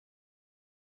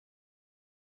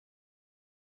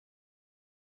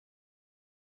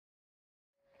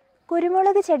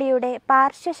കുരുമുളക് ചെടിയുടെ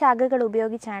പാർശ്വശാഖകൾ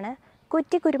ഉപയോഗിച്ചാണ്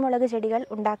കുറ്റിക്കുരുമുളക് ചെടികൾ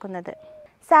ഉണ്ടാക്കുന്നത്.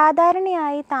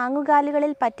 സാധാരണയായി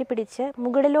താങ്ങുകാലുകളിൽ പറ്റിപ്പിടിച്ച്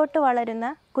മുകളിലോട്ട് വളരുന്ന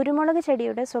കുരുമുളക്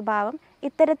ചെടിയുടെ സ്വഭാവം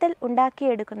ഇത്തരത്തിൽ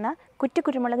ഉണ്ടാക്കിയെടുക്കുന്ന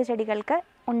കുറ്റിക്കുരുമുളക് ചെടികൾക്ക്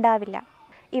ഉണ്ടാവില്ല.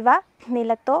 ഇവ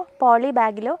നിലത്തോ പോളി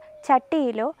ബാഗിലോ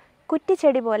ചട്ടിയിലോ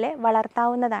കുറ്റിച്ചെടി പോലെ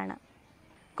വളർത്താവുന്നതാണ്.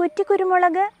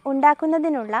 കുറ്റിക്കുരുമുളക്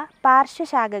ഉണ്ടാക്കുന്നതിനുള്ള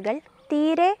പാർശ്വശാഖകൾ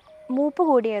തീരെ മൂപ്പ്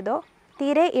കൂടിയതോ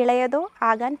തീരെ ഇളയതോ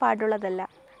ആകാൻ പാടുള്ളതല്ല.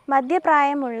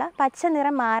 മധ്യപ്രായമുള്ള പച്ച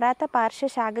നിറം മാറാത്ത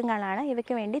പാർശ്വശാഖകളാണ്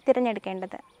ഇവയ്ക്ക് വേണ്ടി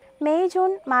തിരഞ്ഞെടുക്കേണ്ടത്. മെയ്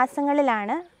ജൂൺ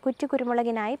മാസങ്ങളിലാണ്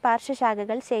കുറ്റിക്കുരുമുളകിനായി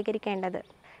പാർശ്വശാഖകൾ ശേഖരിക്കേണ്ടത്.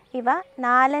 ഇവ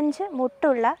 4-5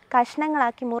 മുട്ടുള്ള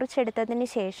കഷ്ണങ്ങളാക്കി മുറിച്ചെടുത്തതിന്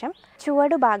ശേഷം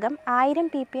ചുവടുഭാഗം 1000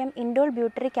 ppm ഇൻഡോൾ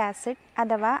ബ്യൂട്ടറിക് ആസിഡ്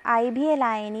അഥവാ IBA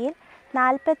ലായനിയിൽ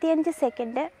 45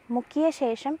 സെക്കൻഡ് മുക്കിയ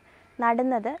ശേഷം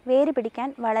നടുന്നത് വേര് പിടിക്കാൻ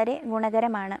വളരെ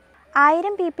ഗുണകരമാണ്.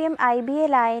 1000 ppm IBA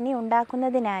ലായനി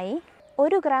ഉണ്ടാക്കുന്നതിനായി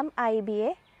 1 ഗ്രാം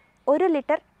IBA 1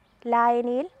 ലിറ്റർ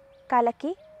ലായനിയിൽ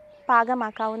കലക്കി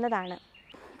പാകമാക്കാവുന്നതാണ്.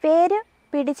 വേര്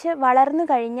പിടിച്ച് വളർന്നു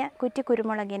കഴിഞ്ഞ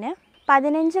കുറ്റിക്കുരുമുളകിന്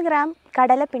 15 ഗ്രാം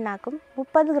കടലപ്പിണ്ണാക്കും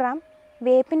 30 ഗ്രാം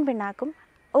വേപ്പിൻ പിണ്ണാക്കും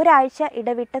ഒരാഴ്ച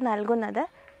ഇടവിട്ട് നൽകുന്നത്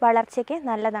വളർച്ചയ്ക്ക്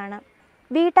നല്ലതാണ്.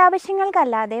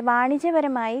 വീട്ടാവശ്യങ്ങൾക്കല്ലാതെ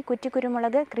വാണിജ്യപരമായി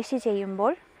കുറ്റിക്കുരുമുളക് കൃഷി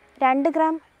ചെയ്യുമ്പോൾ 2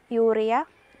 gram urea,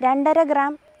 2.5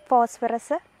 gram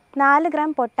phosphorus, 4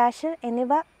 gram potash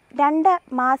എന്നിവ 2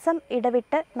 മാസം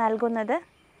ഇടവിട്ട് നൽകുന്നത്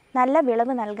നല്ല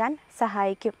വിളവ് നൽകാൻ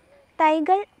സഹായിക്കും.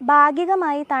 തൈകൾ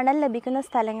ഭാഗികമായി തണൽ ലഭിക്കുന്ന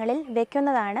സ്ഥലങ്ങളിൽ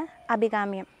വയ്ക്കുന്നതാണ്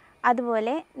അഭികാമ്യം.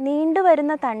 അതുപോലെ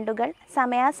നീണ്ടുവരുന്ന തണ്ടുകൾ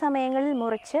സമയാസമയങ്ങളിൽ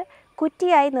മുറിച്ച്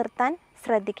കുറ്റിയായി നിർത്താൻ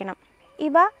ശ്രദ്ധിക്കണം.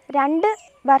 ഇവ 2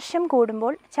 വർഷം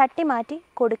കൂടുമ്പോൾ ചട്ടി മാറ്റി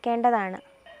കൊടുക്കേണ്ടതാണ്.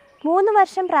 3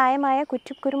 വർഷം പ്രായമായ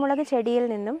കുറ്റിക്കുരുമുളക് ചെടിയിൽ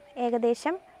നിന്നും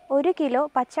ഏകദേശം 1 കിലോ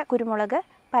പച്ച കുരുമുളക്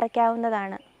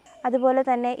പറിക്കാവുന്നതാണ്. അതുപോലെ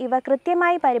തന്നെ ഇവ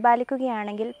കൃത്യമായി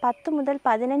പരിപാലിക്കുകയാണെങ്കിൽ 10 മുതൽ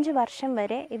 15 വർഷം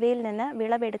വരെ ഇവയിൽ നിന്ന്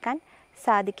വിളവെടുക്കാൻ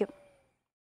സാധിക്കും.